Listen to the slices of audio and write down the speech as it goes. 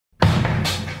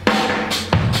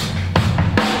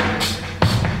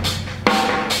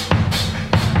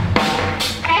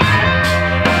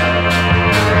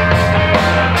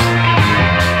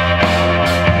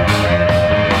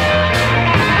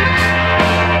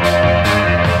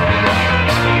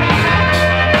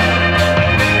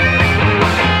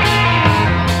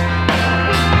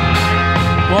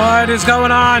What is going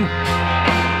on?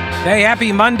 Hey,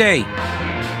 happy Monday.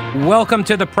 Welcome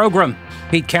to the program.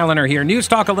 Pete Callender here. News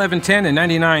Talk 1110 and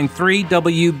 99.3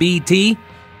 WBT.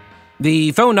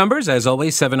 The phone numbers, as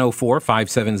always,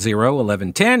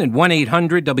 704-570-1110 and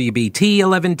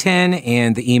 1-800-WBT-1110.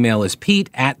 And the email is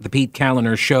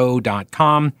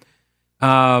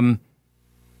pete@thepetecalendershow.com.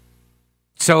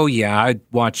 So, yeah, I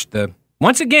watched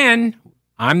once again,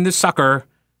 I'm the sucker.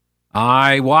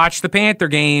 I watched the Panther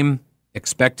game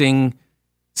expecting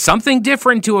something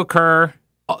different to occur.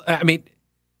 I mean,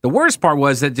 the worst part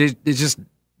was that there's just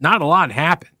not a lot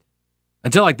happened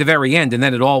until like the very end, and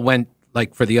then it all went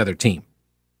like for the other team.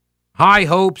 High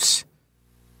hopes,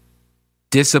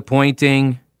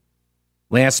 disappointing,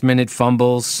 last-minute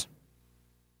fumbles.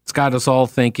 It's got us all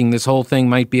thinking this whole thing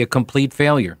might be a complete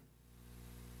failure.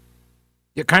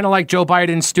 You're kind of like Joe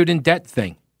Biden's student debt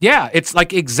thing. Yeah, it's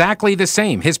like exactly the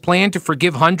same. His plan to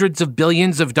forgive hundreds of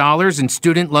billions of dollars in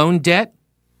student loan debt.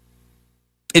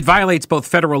 It violates both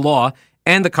federal law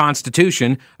and the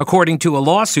Constitution, according to a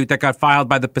lawsuit that got filed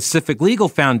by the Pacific Legal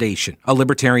Foundation, a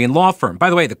libertarian law firm.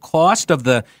 By the way, the cost of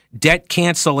the debt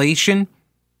cancellation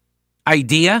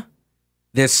idea,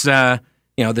 this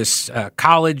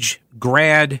college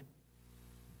grad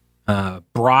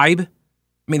bribe. I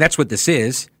mean, that's what this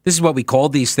is. This is what we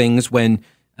called these things when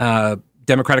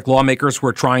Democratic lawmakers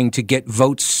were trying to get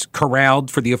votes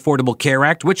corralled for the Affordable Care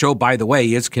Act, which, oh, by the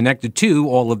way, is connected to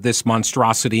all of this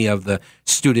monstrosity of the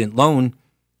student loan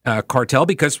cartel.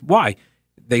 Because why?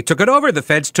 They took it over. The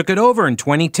feds took it over in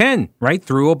 2010, right,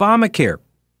 through Obamacare.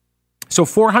 So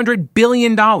 $400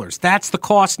 billion. That's the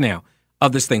cost now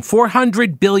of this thing.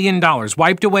 $400 billion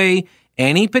wiped away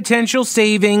any potential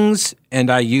savings, and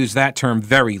I use that term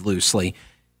very loosely,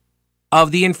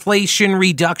 of the Inflation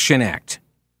Reduction Act.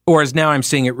 Or as now I'm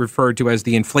seeing it referred to as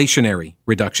the Inflationary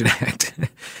Reduction Act.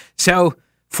 So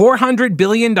 $400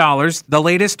 billion, the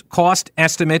latest cost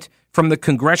estimate from the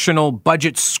Congressional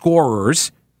Budget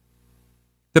Scorers.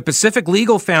 The Pacific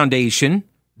Legal Foundation,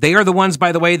 they are the ones,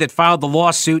 by the way, that filed the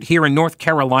lawsuit here in North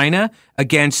Carolina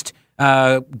against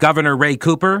Governor Ray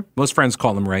Cooper. Most friends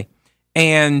call him Ray.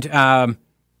 And they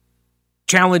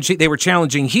were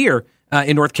challenging here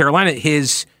in North Carolina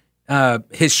his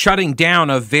shutting down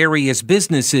of various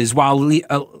businesses while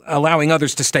allowing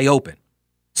others to stay open,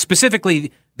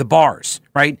 specifically the bars,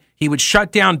 right? He would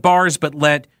shut down bars but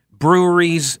let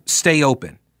breweries stay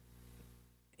open.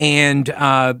 And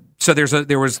so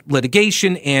there was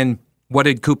litigation, and what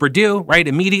did Cooper do, right?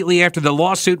 Immediately after the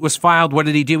lawsuit was filed, what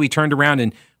did he do? He turned around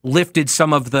and lifted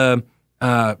some of the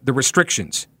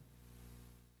restrictions,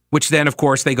 which then, of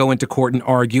course, they go into court and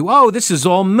argue, oh, this is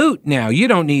all moot now. You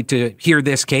don't need to hear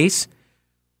this case.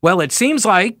 Well, it seems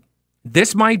like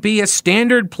this might be a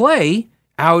standard play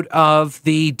out of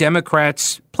the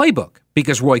Democrats' playbook,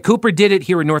 because Roy Cooper did it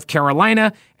here in North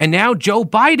Carolina, and now Joe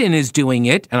Biden is doing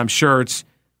it, and I'm sure it's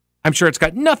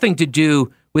got nothing to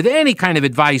do with any kind of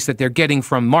advice that they're getting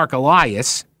from Mark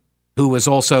Elias, who was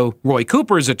also Roy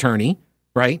Cooper's attorney,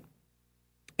 right?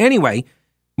 Anyway,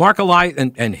 Mark Elias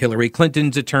and Hillary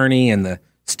Clinton's attorney and the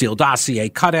Steele dossier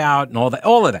cutout and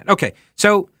all of that. Okay,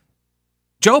 so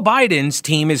Joe Biden's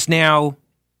team is now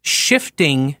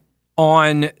shifting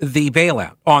on the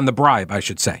bailout, on the bribe, I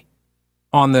should say,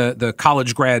 on the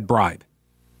college grad bribe.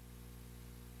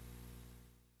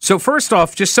 So first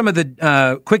off, just some of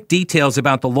the quick details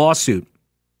about the lawsuit.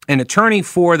 An attorney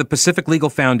for the Pacific Legal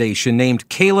Foundation named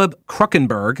Caleb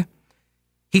Kruckenberg,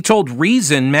 he told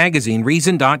Reason magazine,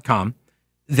 Reason.com,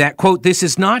 that, quote, this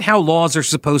is not how laws are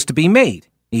supposed to be made.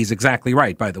 He's exactly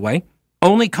right, by the way.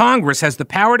 Only Congress has the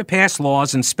power to pass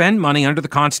laws and spend money under the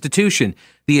Constitution.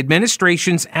 The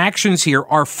administration's actions here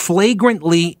are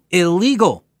flagrantly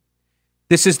illegal.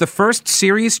 This is the first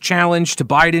serious challenge to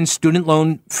Biden's student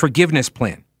loan forgiveness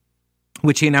plan,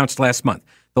 which he announced last month.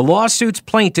 The lawsuit's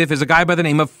plaintiff is a guy by the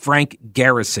name of Frank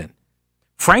Garrison.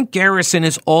 Frank Garrison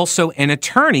is also an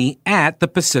attorney at the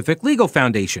Pacific Legal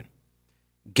Foundation.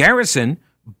 Garrison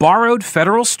borrowed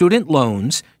federal student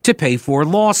loans to pay for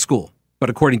law school.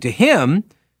 But according to him,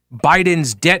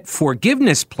 Biden's debt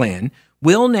forgiveness plan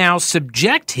will now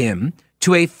subject him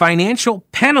to a financial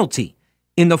penalty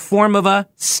in the form of a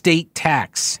state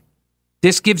tax.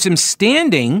 This gives him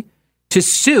standing to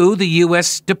sue the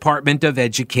U.S. Department of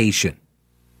Education.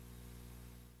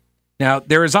 Now,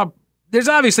 there's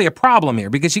obviously a problem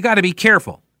here because you got to be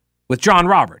careful with John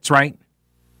Roberts, right?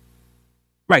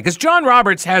 Right, because John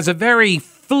Roberts has a very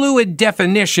fluid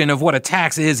definition of what a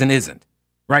tax is and isn't,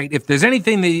 right? If there's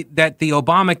anything that the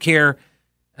Obamacare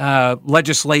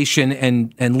legislation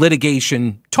and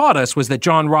litigation taught us was that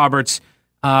John Roberts,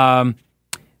 it's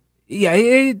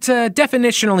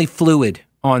definitionally fluid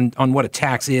on what a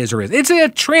tax is or is. It's a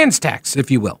trans tax, if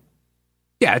you will.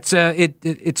 Yeah,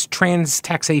 it's trans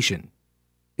taxation.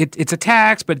 It's a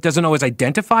tax, but it doesn't always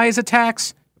identify as a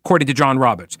tax, according to John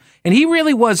Roberts. And he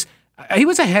really was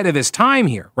ahead of his time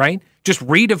here, right? Just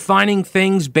redefining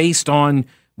things based on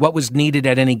what was needed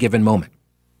at any given moment.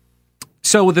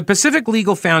 So the Pacific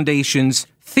Legal Foundation's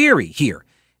theory here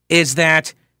is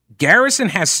that Garrison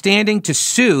has standing to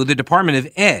sue the Department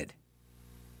of Ed.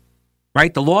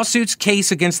 Right? The lawsuit's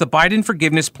case against the Biden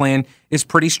forgiveness plan is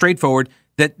pretty straightforward,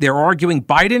 that they're arguing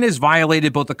Biden has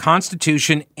violated both the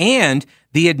Constitution and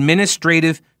the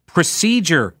Administrative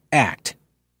Procedure Act,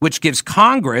 which gives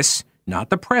Congress, not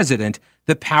the president,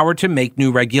 the power to make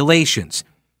new regulations.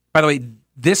 By the way,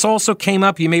 this also came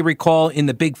up, you may recall, in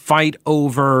the big fight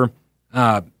over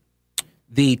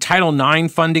the Title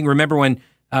IX funding. Remember when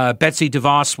Betsy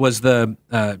DeVos was the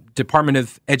Department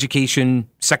of Education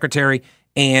secretary,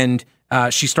 and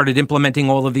she started implementing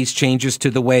all of these changes to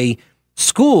the way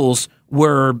schools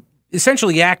were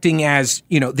essentially acting as,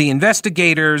 the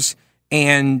investigators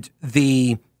and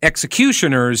the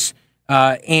executioners,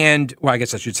 and, well, I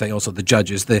guess I should say also the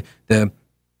judges, the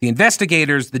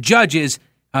investigators, the judges,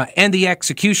 and the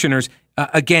executioners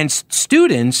against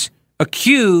students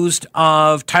accused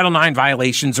of Title IX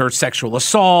violations or sexual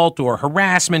assault or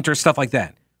harassment or stuff like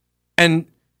that. And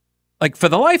for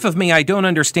the life of me, I don't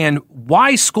understand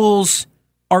why schools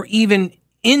are even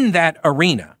in that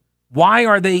arena. Why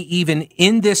are they even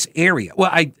in this area?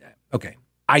 Well,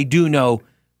 I do know,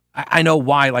 I know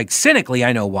why, cynically,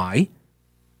 I know why.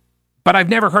 But I've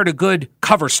never heard a good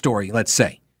cover story, let's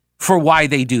say, for why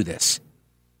they do this.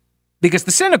 Because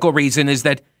the cynical reason is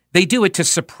that they do it to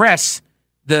suppress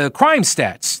the crime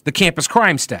stats, the campus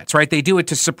crime stats, right? They do it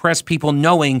to suppress people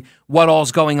knowing what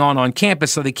all's going on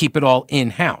campus, so they keep it all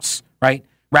in-house, right?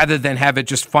 Rather than have it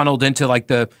just funneled into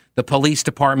the police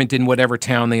department in whatever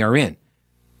town they are in.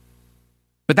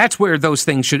 But that's where those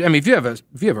things should, if you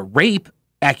have a rape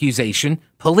accusation,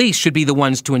 police should be the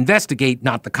ones to investigate,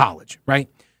 not the college, right?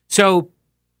 So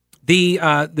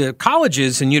the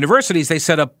colleges and universities, they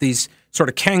set up these sort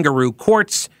of kangaroo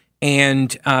courts,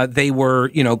 and they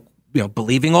were,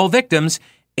 believing all victims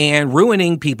and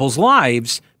ruining people's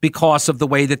lives because of the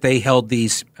way that they held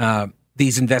these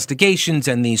investigations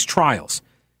and these trials.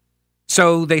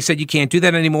 So they said you can't do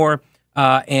that anymore,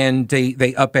 and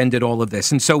they upended all of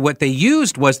this. And so what they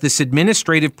used was this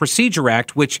Administrative Procedure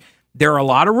Act, which there are a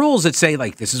lot of rules that say,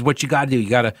 this is what you got to do. You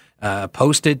got to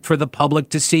post it for the public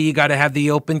to see. You got to have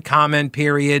the open comment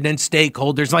period and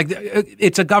stakeholders.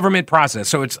 It's a government process.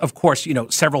 So it's, of course,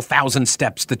 several thousand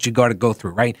steps that you got to go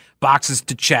through, right? Boxes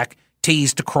to check,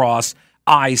 T's to cross,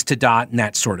 I's to dot, and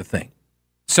that sort of thing.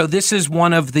 So this is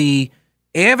one of the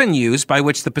avenues by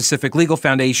which the Pacific Legal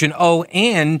Foundation,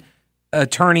 and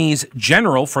attorneys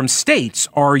general from states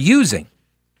are using.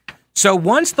 So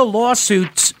once the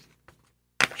lawsuits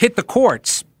hit the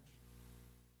courts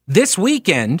this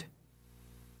weekend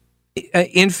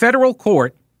in federal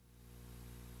court,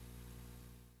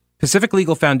 Pacific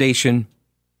Legal Foundation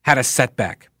had a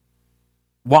setback.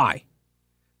 Why?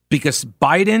 Because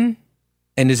Biden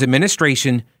and his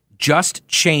administration just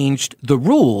changed the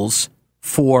rules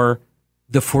for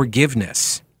the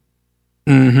forgiveness.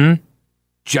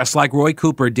 Just like Roy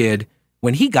Cooper did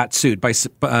when he got sued by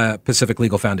Pacific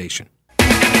Legal Foundation.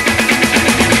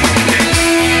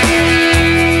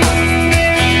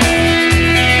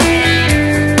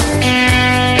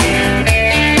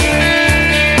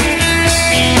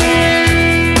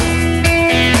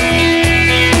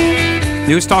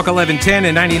 News Talk 1110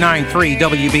 and 99.3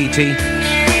 WBT.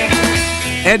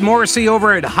 Ed Morrissey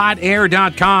over at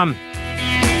hotair.com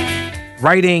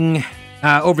writing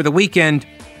over the weekend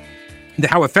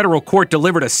how a federal court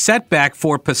delivered a setback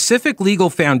for Pacific Legal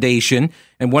Foundation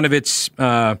and one of its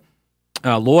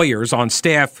lawyers on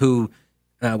staff who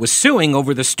was suing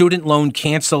over the student loan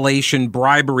cancellation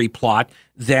bribery plot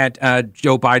that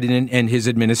Joe Biden and his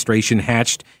administration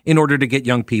hatched in order to get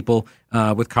young people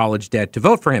with college debt to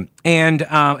vote for him and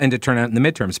to turn out in the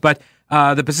midterms. But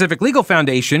the Pacific Legal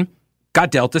Foundation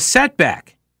got dealt a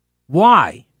setback.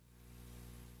 Why?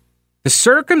 The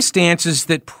circumstances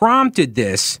that prompted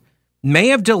this may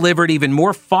have delivered even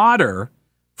more fodder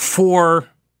for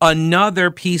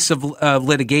another piece of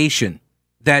litigation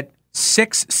that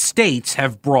 6 states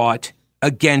have brought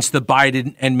against the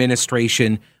Biden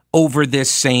administration over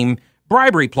this same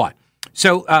bribery plot.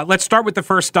 So let's start with the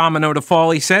first domino to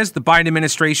fall. He says the Biden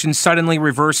administration suddenly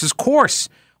reverses course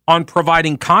on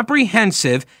providing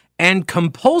comprehensive and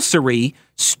compulsory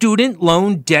student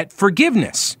loan debt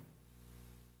forgiveness.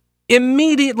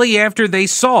 Immediately after they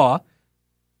saw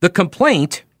the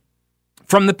complaint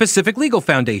from the Pacific Legal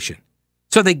Foundation.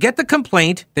 So they get the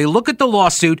complaint, they look at the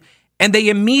lawsuit, and they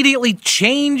immediately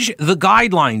change the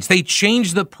guidelines. They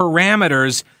change the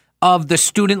parameters of the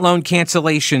student loan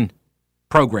cancellation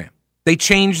program. They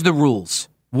change the rules.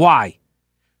 Why?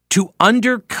 To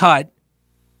undercut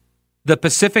the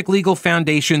Pacific Legal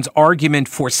Foundation's argument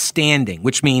for standing,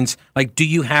 which means, like, do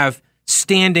you have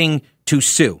standing to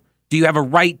sue? Do you have a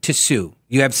right to sue?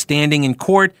 You have standing in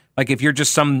court? Like, if you're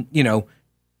just some,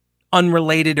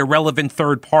 unrelated, irrelevant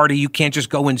third party, you can't just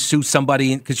go and sue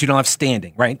somebody because you don't have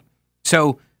standing, right?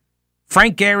 So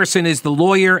Frank Garrison is the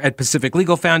lawyer at Pacific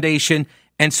Legal Foundation.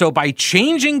 And so by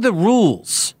changing the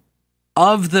rules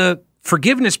of the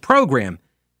forgiveness program,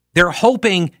 they're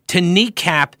hoping to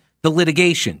kneecap the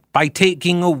litigation by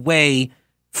taking away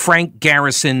Frank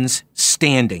Garrison's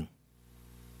standing.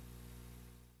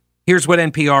 Here's what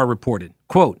NPR reported.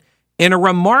 Quote, in a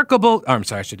remarkable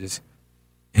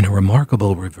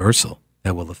reversal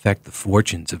that will affect the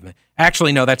fortunes of men.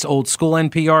 Actually, no, that's old school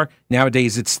NPR.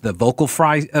 Nowadays, it's the vocal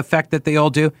fry effect that they all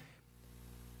do.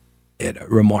 In a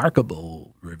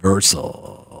remarkable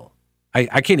reversal.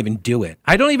 I can't even do it.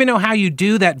 I don't even know how you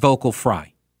do that vocal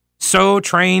fry. So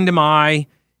trained am I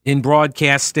in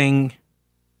broadcasting.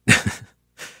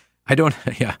 I don't.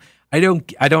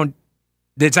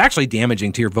 It's actually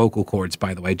damaging to your vocal cords,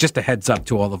 by the way. Just a heads up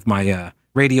to all of my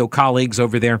radio colleagues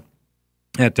over there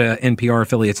at NPR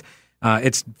affiliates.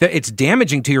 It's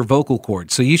damaging to your vocal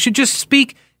cords. So you should just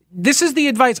speak. This is the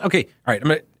advice. Okay, all right.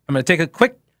 I'm gonna take a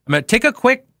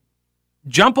quick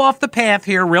jump off the path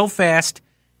here, real fast.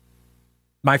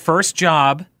 My first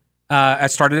job, I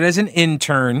started as an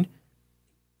intern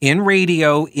in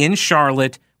radio in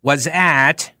Charlotte, was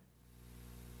at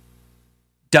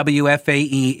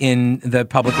WFAE in the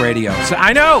public radio. So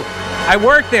I know I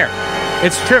worked there.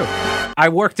 It's true. I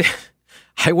worked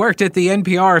at the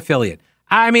NPR affiliate.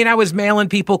 I mean, I was mailing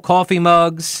people coffee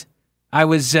mugs. I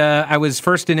was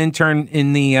first an intern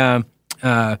in the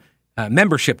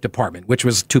membership department, which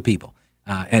was 2 people,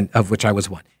 and of which I was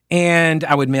one. And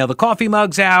I would mail the coffee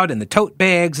mugs out and the tote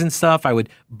bags and stuff. I would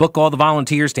book all the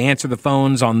volunteers to answer the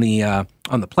phones on the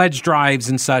pledge drives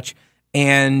and such.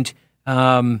 But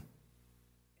I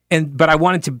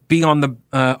wanted to be on the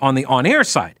on-air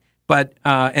side. But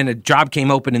and a job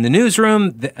came open in the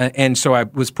newsroom, and so I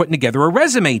was putting together a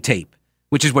resume tape,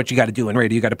 which is what you got to do in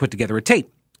radio. You got to put together a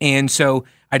tape. And so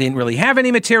I didn't really have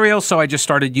any material, so I just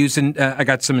started using, I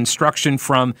got some instruction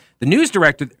from the news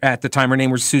director at the time. Her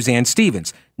name was Suzanne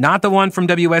Stevens, not the one from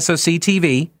WSOC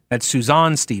TV. That's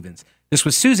Suzanne Stevens. This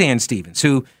was Suzanne Stevens,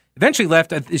 who eventually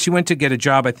left. She went to get a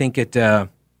job, I think,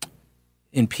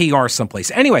 in PR someplace.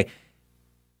 Anyway,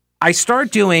 I start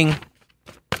doing,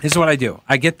 this is what I do.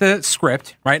 I get the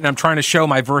script, right, and I'm trying to show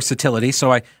my versatility.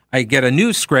 So I get a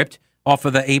news script off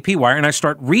of the AP wire, and I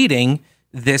start reading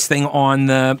this thing on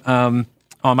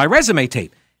my resume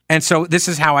tape. And so this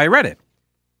is how I read it.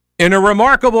 In a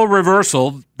remarkable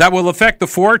reversal that will affect the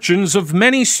fortunes of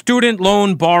many student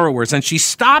loan borrowers. And she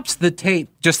stops the tape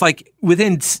just like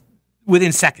within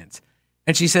seconds.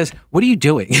 And she says, "What are you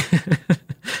doing?"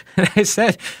 And I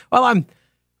said, "Well, I'm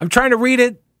trying to read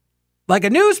it like a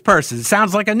news person. It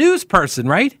sounds like a news person,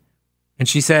 right?" And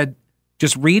she said,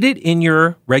 "Just read it in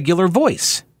your regular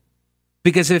voice.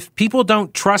 Because if people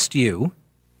don't trust you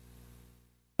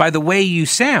by the way you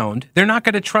sound, they're not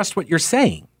going to trust what you're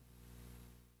saying."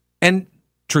 And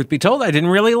truth be told, I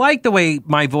didn't really like the way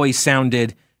my voice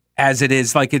sounded as it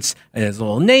is. Like it is a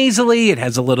little nasally. It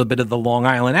has a little bit of the Long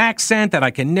Island accent that I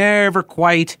can never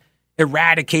quite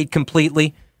eradicate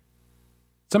completely.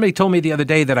 Somebody told me the other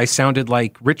day that I sounded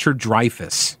like Richard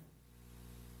Dreyfuss.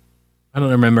 I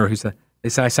don't remember who said. They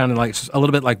said I sounded like a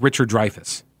little bit like Richard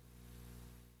Dreyfuss.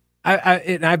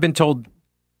 I've been told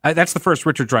that's the first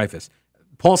Richard Dreyfuss.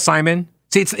 Paul Simon.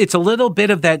 See, it's a little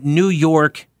bit of that New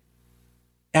York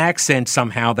accent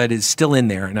somehow that is still in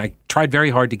there, and I tried very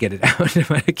hard to get it out,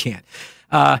 but I can't.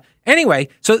 Anyway,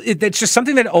 so it's just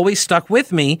something that always stuck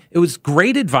with me. It was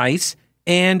great advice,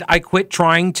 and I quit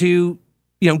trying to,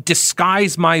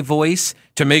 disguise my voice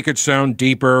to make it sound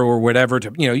deeper or whatever.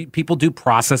 People do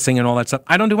processing and all that stuff.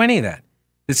 I don't do any of that.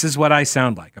 This is what I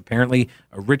sound like. Apparently,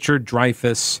 a Richard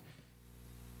Dreyfuss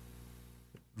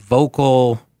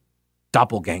vocal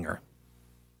doppelganger.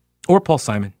 Or Paul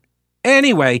Simon.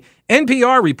 Anyway,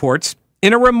 NPR reports,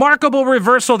 in a remarkable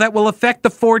reversal that will affect the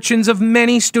fortunes of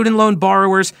many student loan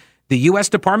borrowers, the U.S.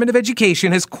 Department of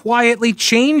Education has quietly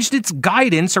changed its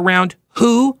guidance around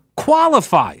who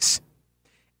qualifies.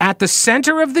 At the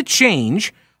center of the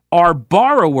change are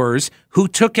borrowers who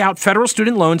took out federal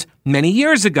student loans many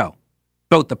years ago.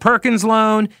 Both the Perkins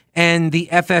loan and the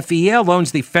FFEL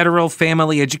loans, the Federal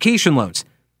Family Education Loans.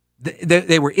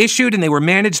 They were issued and they were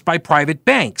managed by private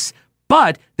banks,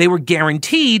 but they were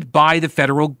guaranteed by the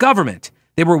federal government.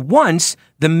 They were once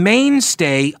the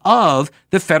mainstay of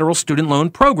the federal student loan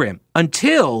program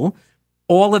until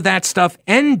all of that stuff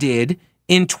ended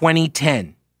in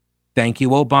 2010. Thank you,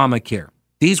 Obamacare.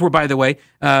 These were, by the way,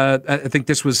 I think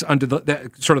this was under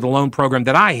the sort of the loan program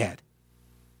that I had.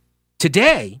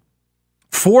 Today,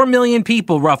 4 million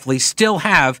people roughly still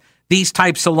have these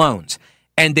types of loans.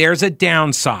 And there's a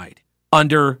downside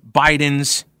under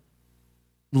Biden's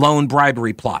loan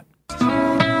bribery plot.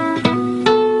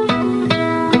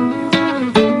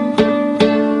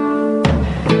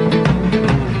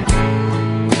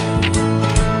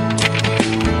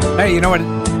 Hey, you know what?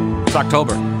 It's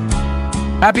October.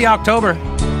 Happy October.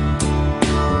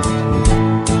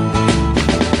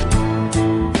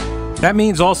 That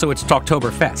means also it's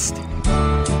Talktoberfest.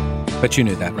 But you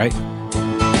knew that, right?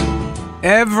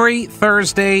 Every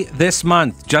Thursday this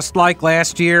month, just like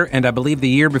last year, and I believe the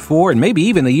year before, and maybe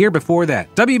even the year before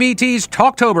that, WBT's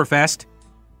Talktoberfest.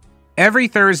 Every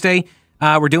Thursday,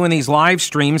 we're doing these live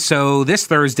streams. So this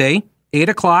Thursday, 8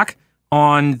 o'clock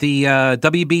on the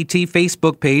WBT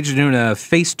Facebook page, we're doing a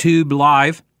FaceTube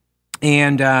Live.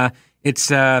 And it's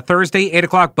Thursday, 8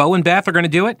 o'clock. Bo and Beth are going to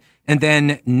do it. And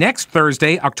then next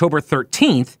Thursday, October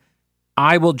 13th,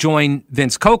 I will join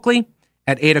Vince Coakley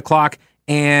at 8 o'clock.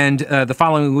 And the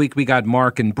following week, we got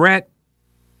Mark and Brett,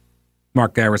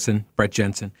 Mark Garrison, Brett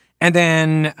Jensen. And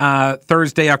then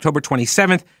Thursday, October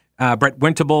 27th, Brett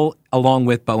Wintable along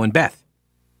with Bo and Beth.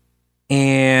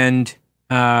 And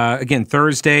again,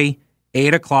 Thursday,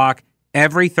 8 o'clock,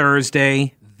 every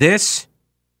Thursday this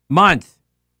month,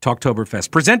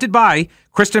 Talktoberfest. Presented by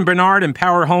Kristen Bernard and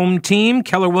Power Home Team,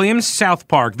 Keller Williams, South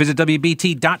Park. Visit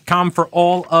WBT.com for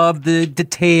all of the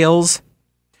details.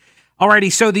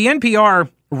 Alrighty, so the NPR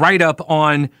write-up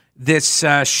on this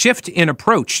shift in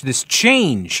approach, this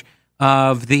change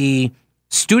of the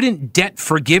student debt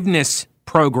forgiveness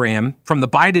program from the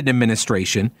Biden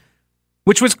administration,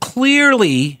 which was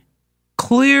clearly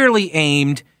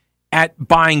aimed at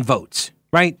buying votes,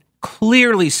 right?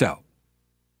 Clearly so.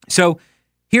 So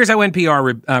here's how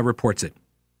NPR reports it.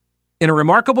 In a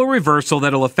remarkable reversal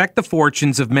that will affect the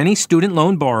fortunes of many student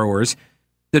loan borrowers,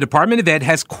 the Department of Ed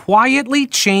has quietly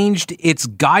changed its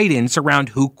guidance around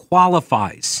who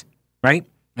qualifies, right?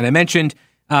 And I mentioned,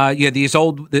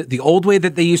 the old way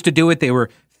that they used to do it. They were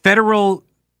federal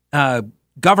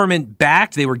government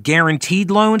backed. They were guaranteed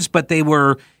loans, but the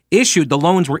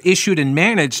loans were issued and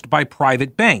managed by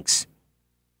private banks.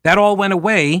 That all went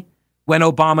away when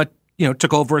Obama,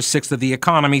 took over a sixth of the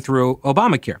economy through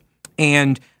Obamacare.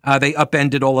 And they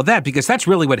upended all of that because that's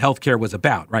really what healthcare was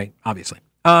about, right? Obviously.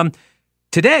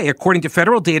 Today, according to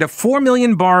federal data, 4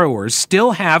 million borrowers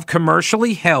still have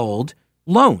commercially held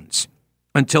loans.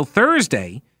 Until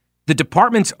Thursday, the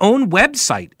department's own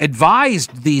website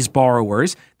advised these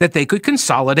borrowers that they could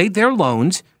consolidate their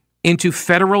loans into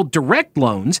federal direct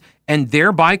loans and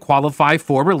thereby qualify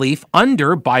for relief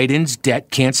under Biden's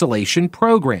debt cancellation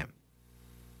program.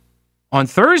 On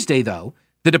Thursday, though,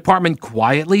 the department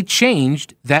quietly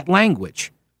changed that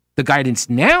language. The guidance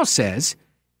now says,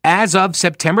 as of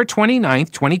September 29th,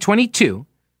 2022,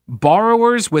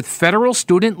 borrowers with federal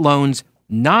student loans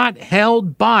not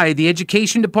held by the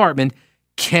Education Department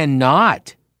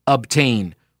cannot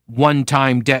obtain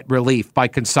one-time debt relief by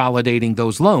consolidating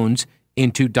those loans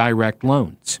into direct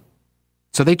loans.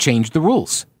 So they changed the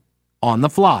rules on the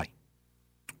fly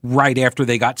right after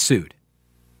they got sued.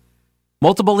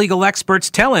 Multiple legal experts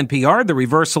tell NPR the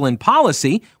reversal in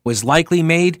policy was likely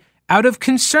made out of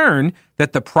concern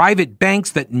that the private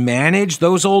banks that manage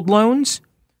those old loans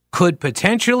could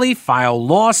potentially file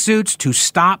lawsuits to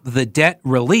stop the debt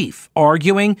relief,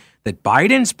 arguing that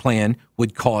Biden's plan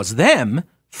would cause them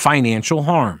financial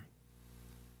harm,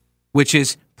 which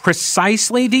is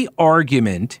precisely the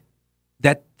argument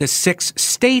that the 6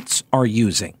 states are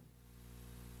using.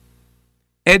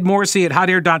 Ed Morrissey at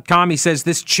hotair.com, he says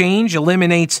this change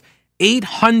eliminates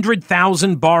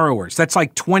 800,000 borrowers. That's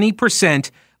like 20%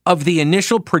 of the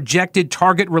initial projected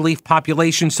target relief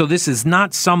population, so this is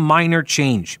not some minor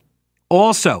change.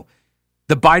 Also,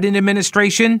 the Biden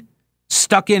administration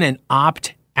stuck in an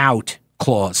opt-out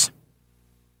clause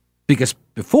because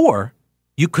before,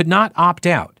 you could not opt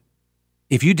out.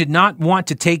 If you did not want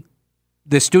to take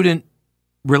the student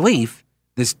relief,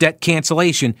 this debt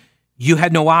cancellation, you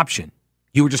had no option.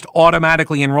 You were just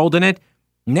automatically enrolled in it.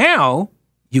 Now,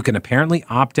 you can apparently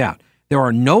opt out. There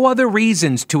are no other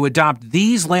reasons to adopt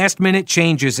these last-minute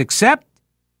changes except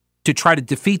to try to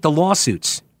defeat the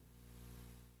lawsuits.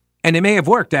 And it may have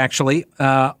worked, actually,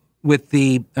 with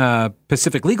the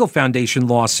Pacific Legal Foundation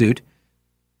lawsuit.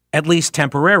 at least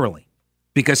temporarily,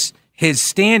 because his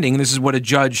standing, this is what a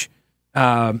judge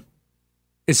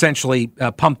essentially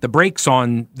pumped the brakes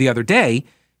on the other day,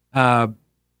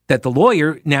 that the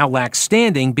lawyer now lacks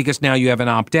standing because now you have an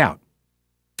opt-out.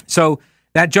 So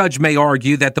that judge may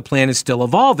argue that the plan is still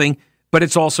evolving, but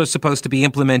it's also supposed to be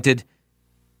implemented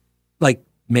like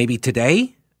maybe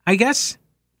today, I guess,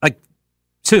 like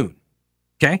soon.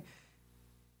 Okay.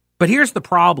 But here's the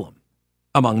problem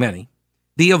among many,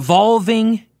 the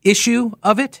evolving issue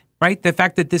of it, right? The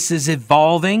fact that this is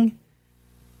evolving,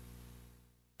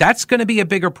 that's going to be a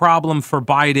bigger problem for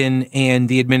Biden and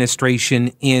the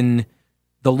administration in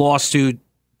the lawsuit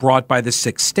brought by the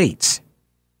 6 states,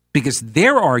 because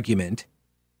their argument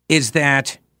is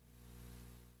that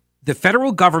the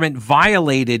federal government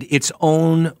violated its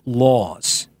own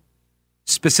laws,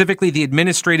 specifically the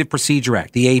Administrative Procedure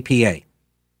Act, the APA.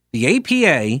 The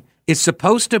APA is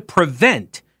supposed to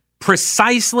prevent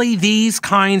precisely these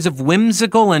kinds of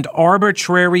whimsical and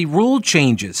arbitrary rule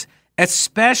changes,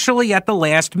 especially at the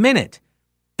last minute.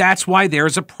 That's why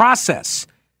there's a process.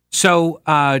 So,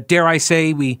 dare I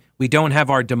say, we don't have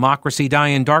our democracy die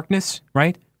in darkness,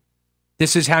 right?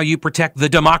 This is how you protect the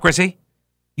democracy.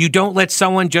 You don't let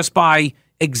someone just by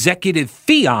executive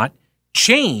fiat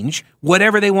change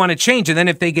whatever they want to change. And then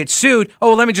if they get sued,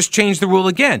 oh, let me just change the rule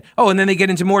again. Oh, and then they get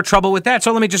into more trouble with that.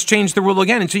 So let me just change the rule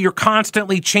again. And so you're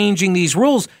constantly changing these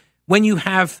rules when you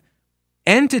have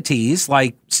entities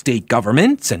like state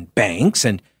governments and banks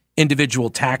and individual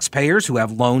taxpayers who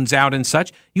have loans out and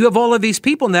such. You have all of these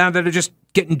people now that are just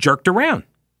getting jerked around.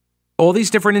 All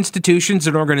these different institutions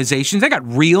and organizations, they got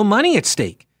real money at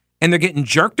stake. And they're getting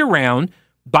jerked around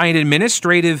by an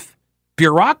administrative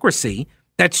bureaucracy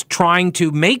that's trying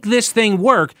to make this thing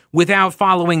work without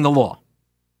following the law.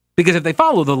 Because if they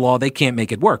follow the law, they can't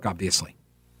make it work, obviously.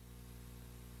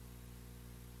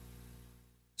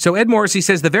 So Ed Morrissey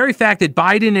says the very fact that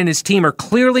Biden and his team are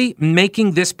clearly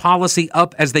making this policy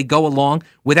up as they go along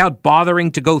without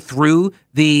bothering to go through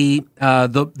the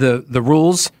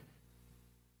rules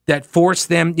that force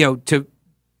them,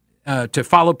 to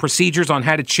follow procedures on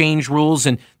how to change rules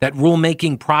and that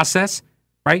rulemaking process,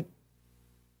 right?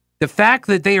 The fact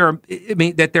that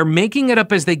they're making it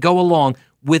up as they go along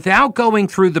without going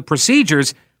through the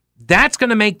procedures, that's going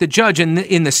to make the judge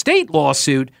in the state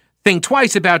lawsuit think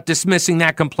twice about dismissing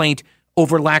that complaint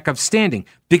over lack of standing,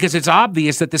 because it's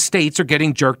obvious that the states are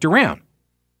getting jerked around.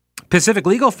 Pacific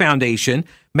Legal Foundation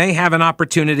may have an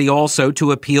opportunity also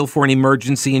to appeal for an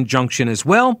emergency injunction as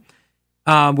well,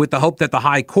 with the hope that the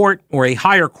high court, or a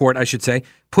higher court, I should say,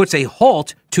 puts a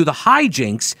halt to the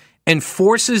hijinks and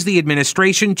forces the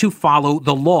administration to follow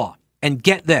the law. And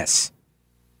get this,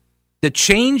 the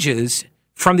changes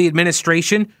from the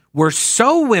administration were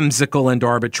so whimsical and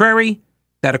arbitrary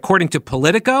that according to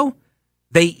Politico,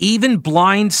 they even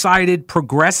blindsided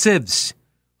progressives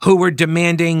who were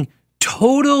demanding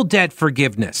total debt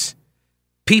forgiveness.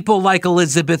 People like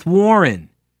Elizabeth Warren,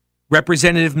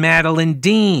 Representative Madeline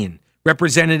Dean,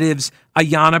 Representatives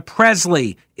Ayanna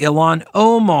Presley, Ilhan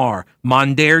Omar,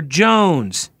 Mondaire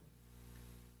Jones.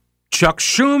 Chuck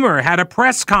Schumer had a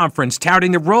press conference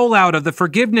touting the rollout of the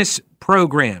forgiveness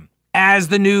program as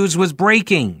the news was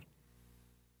breaking.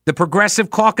 The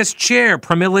Progressive Caucus chair,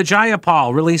 Pramila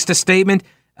Jayapal, released a statement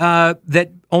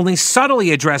that only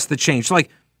subtly addressed the change.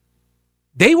 Like,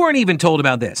 they weren't even told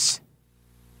about this.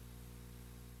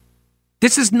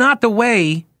 This is not the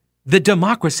way the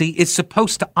democracy is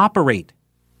supposed to operate.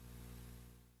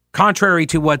 Contrary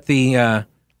to what the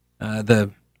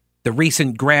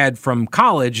recent grad from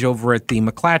college over at the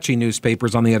McClatchy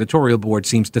newspapers on the editorial board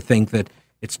seems to think that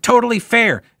it's totally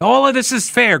fair. All of this is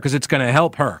fair because it's going to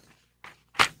help her.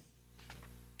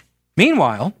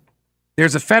 Meanwhile,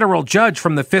 there's a federal judge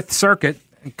from the Fifth Circuit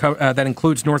that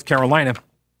includes North Carolina,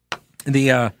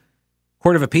 the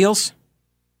Court of Appeals.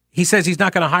 He says he's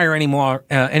not going to hire any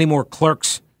more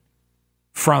clerks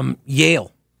from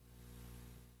Yale.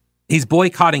 He's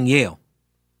boycotting Yale.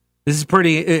 This is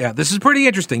pretty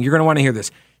interesting. You're going to want to hear this.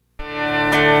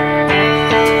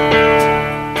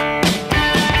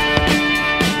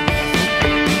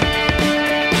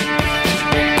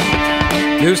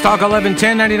 News Talk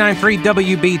 1110 99.3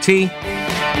 WBT.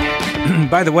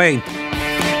 By the way,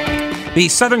 the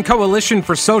Southern Coalition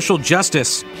for Social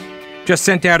Justice just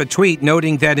sent out a tweet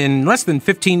noting that in less than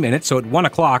 15 minutes, so at 1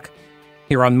 o'clock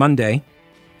here on Monday,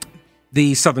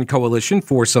 the Southern Coalition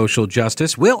for Social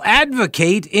Justice will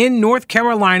advocate in North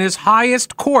Carolina's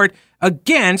highest court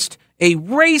against a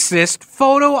racist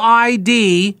photo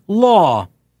ID law.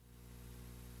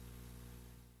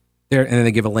 There, and then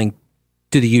they give a link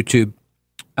to the YouTube.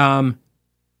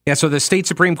 Yeah, so the state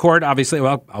Supreme Court, obviously,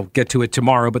 well, I'll get to it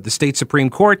tomorrow, but the state Supreme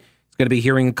Court is going to be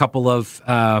hearing a couple of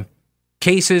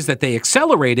cases that they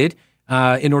accelerated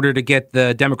in order to get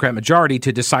the Democrat majority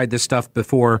to decide this stuff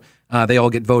before they all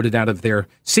get voted out of their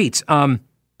seats. So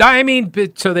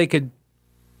they could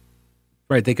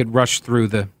rush through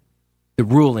the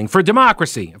ruling for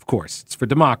democracy, of course. It's for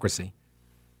democracy.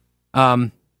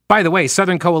 By the way,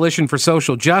 Southern Coalition for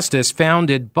Social Justice,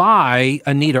 founded by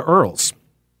Anita Earls.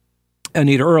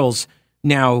 Anita Earls,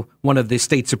 now one of the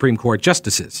state Supreme Court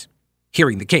justices,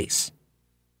 hearing the case,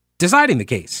 deciding the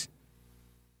case.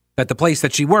 That the place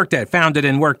that she worked at, founded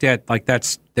and worked at,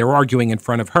 they're arguing in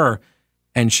front of her,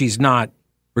 and she's not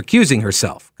recusing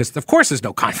herself. Because, of course, there's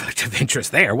no conflict of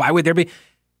interest there. Why would there be?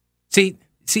 See,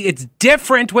 it's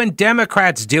different when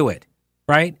Democrats do it,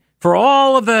 right? For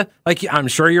all of the, I'm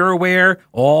sure you're aware,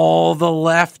 all the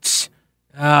left's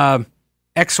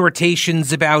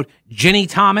exhortations about Ginny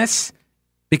Thomas,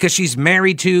 because she's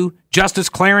married to Justice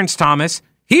Clarence Thomas.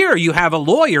 Here you have a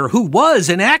lawyer who was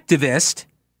an activist,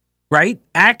 right?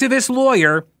 Activist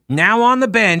lawyer, now on the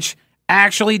bench,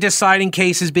 actually deciding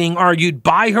cases being argued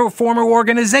by her former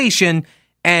organization,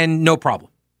 and no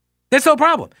problem. There's no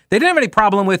problem. They didn't have any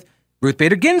problem with Ruth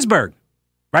Bader Ginsburg,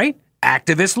 right?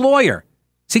 Activist lawyer.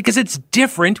 See, because it's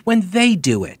different when they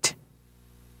do it.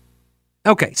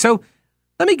 Okay, so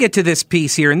let me get to this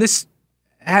piece here, and this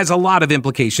has a lot of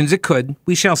implications. It could.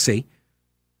 We shall see.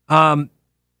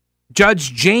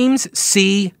 Judge James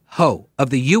C. Ho of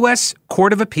the U.S.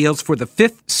 Court of Appeals for the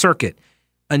Fifth Circuit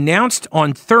announced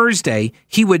on Thursday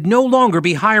he would no longer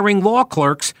be hiring law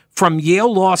clerks from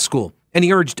Yale Law School, and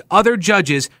he urged other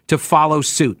judges to follow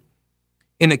suit.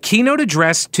 In a keynote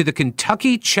address to the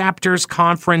Kentucky Chapter's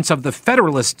Conference of the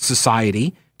Federalist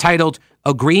Society, titled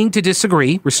Agreeing to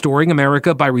Disagree, Restoring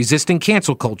America by Resisting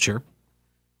Cancel Culture,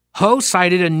 Ho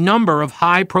cited a number of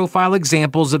high-profile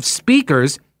examples of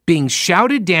speakers being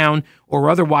shouted down or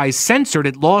otherwise censored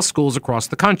at law schools across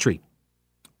the country.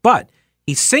 But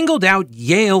he singled out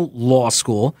Yale Law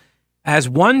School as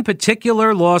one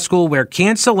particular law school where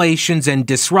cancellations and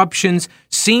disruptions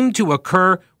seem to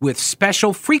occur with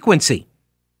special frequency.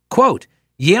 Quote,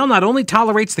 Yale not only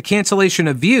tolerates the cancellation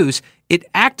of views, it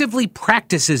actively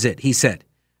practices it, he said.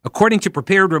 According to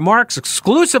prepared remarks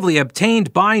exclusively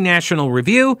obtained by National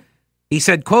Review, he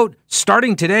said, quote,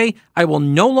 starting today, I will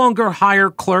no longer hire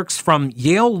clerks from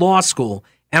Yale Law School,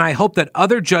 and I hope that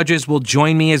other judges will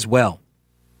join me as well.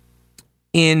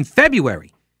 In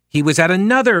February, he was at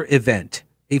another event,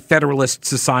 a Federalist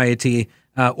Society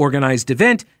organized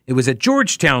event. It was at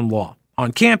Georgetown Law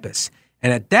on campus.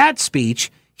 And at that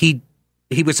speech, he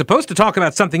was supposed to talk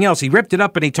about something else. He ripped it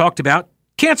up and he talked about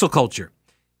cancel culture.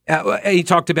 He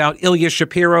talked about Ilya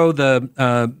Shapiro,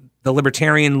 the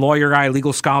libertarian lawyer guy,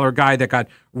 legal scholar guy that got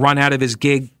run out of his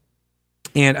gig.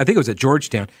 And I think it was at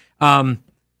Georgetown.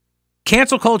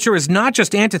 Cancel culture is not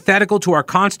just antithetical to our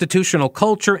constitutional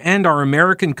culture and our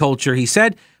American culture, he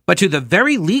said, but to the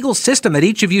very legal system that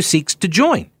each of you seeks to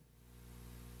join.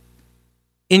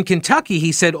 In Kentucky,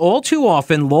 he said, all too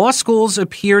often, law schools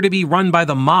appear to be run by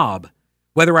the mob,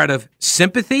 whether out of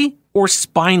sympathy or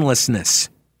spinelessness.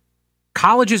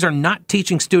 Colleges are not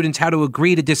teaching students how to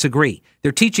agree to disagree.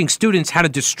 They're teaching students how to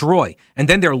destroy, and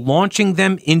then they're launching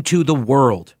them into the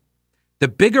world. The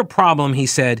bigger problem, he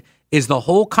said, is the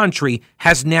whole country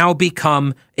has now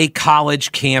become a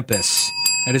college campus.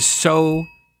 That is so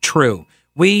true.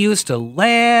 We used to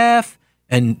laugh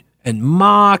and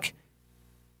mock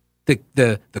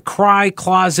the cry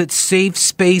closet safe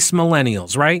space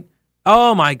millennials, right?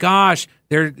 Oh my gosh,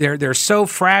 they're so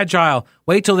fragile.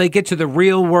 Wait till they get to the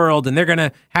real world and they're going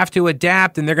to have to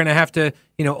adapt and they're going to have to,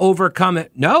 overcome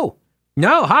it. No,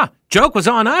 joke was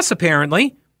on us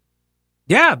apparently.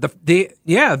 Yeah,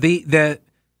 the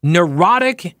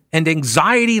neurotic and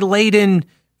anxiety-laden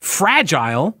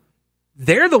fragile,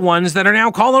 they're the ones that are now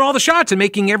calling all the shots and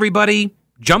making everybody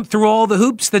jump through all the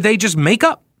hoops that they just make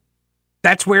up.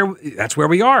 That's where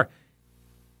we are.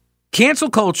 Cancel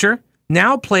culture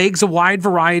now plagues a wide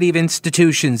variety of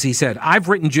institutions, he said. I've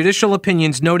written judicial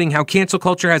opinions noting how cancel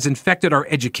culture has infected our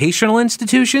educational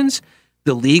institutions,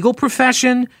 the legal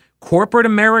profession, corporate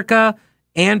America,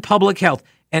 and public health,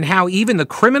 and how even the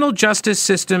criminal justice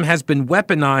system has been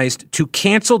weaponized to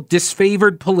cancel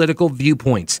disfavored political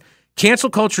viewpoints. Cancel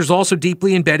culture is also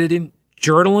deeply embedded in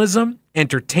journalism,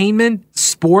 entertainment,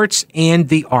 sports, and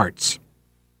the arts.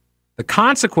 The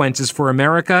consequences for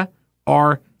America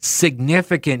are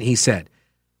significant, he said.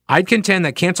 I'd contend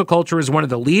that cancel culture is one of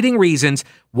the leading reasons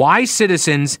why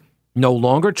citizens no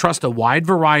longer trust a wide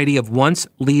variety of once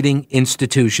leading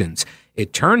institutions.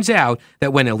 It turns out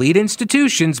that when elite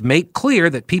institutions make clear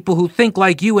that people who think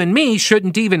like you and me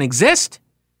shouldn't even exist,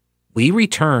 we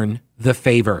return the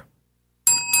favor.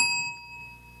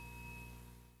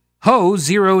 Ho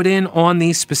zeroed in on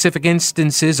these specific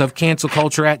instances of cancel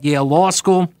culture at Yale Law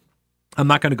School. I'm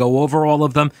not going to go over all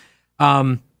of them.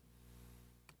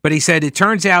 But he said it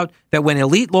turns out that when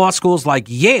elite law schools like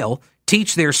Yale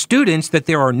teach their students that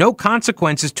there are no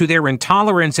consequences to their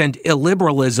intolerance and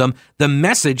illiberalism, the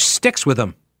message sticks with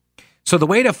them. So the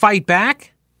way to fight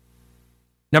back?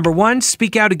 Number one,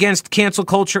 speak out against cancel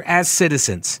culture as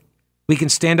citizens. We can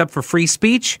stand up for free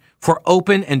speech, for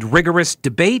open and rigorous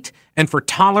debate, and for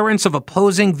tolerance of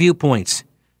opposing viewpoints.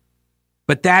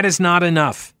 But that is not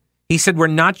enough. He said we're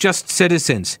not just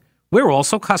citizens. We're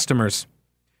also customers.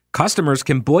 Customers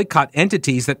can boycott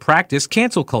entities that practice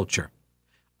cancel culture.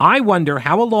 I wonder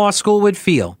how a law school would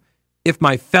feel if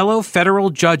my fellow federal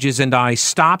judges and I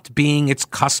stopped being its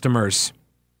customers.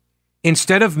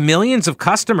 Instead of millions of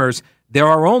customers, there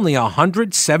are only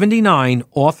 179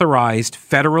 authorized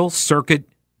federal circuit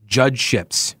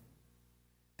judgeships.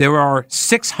 There are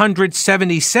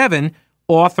 677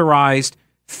 authorized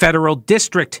federal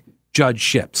district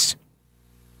judgeships.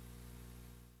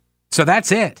 So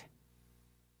that's it.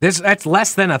 That's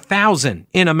less than 1,000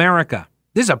 in America.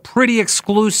 This is a pretty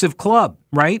exclusive club,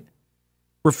 right?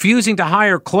 Refusing to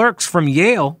hire clerks from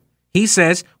Yale, he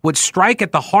says, would strike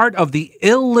at the heart of the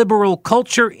illiberal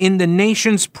culture in the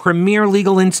nation's premier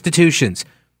legal institutions.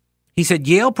 He said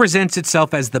Yale presents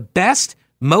itself as the best,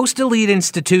 most elite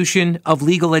institution of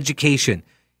legal education.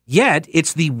 Yet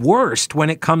it's the worst when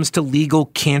it comes to legal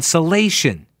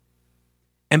cancellation.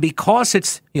 And because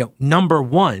it's, number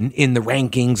one in the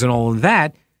rankings and all of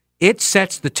that, it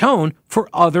sets the tone for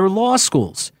other law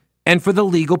schools and for the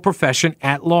legal profession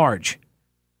at large.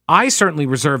 I certainly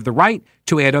reserve the right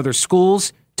to add other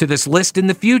schools to this list in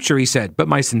the future, he said, but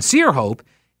my sincere hope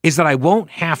is that I won't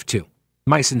have to.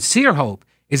 My sincere hope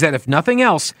is that if nothing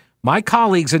else, my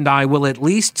colleagues and I will at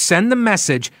least send the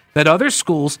message that other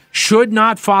schools should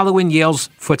not follow in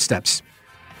Yale's footsteps.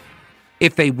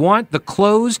 If they want the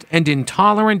closed and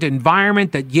intolerant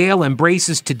environment that Yale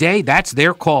embraces today, that's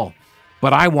their call.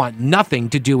 But I want nothing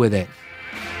to do with it.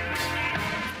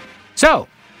 So,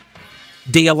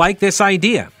 do you like this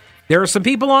idea? There are some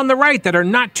people on the right that are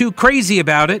not too crazy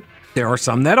about it. There are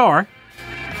some that are.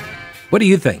 What do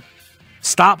you think?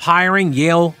 Stop hiring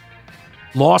Yale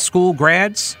Law School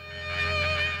grads?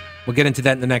 We'll get into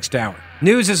that in the next hour.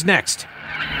 News is next.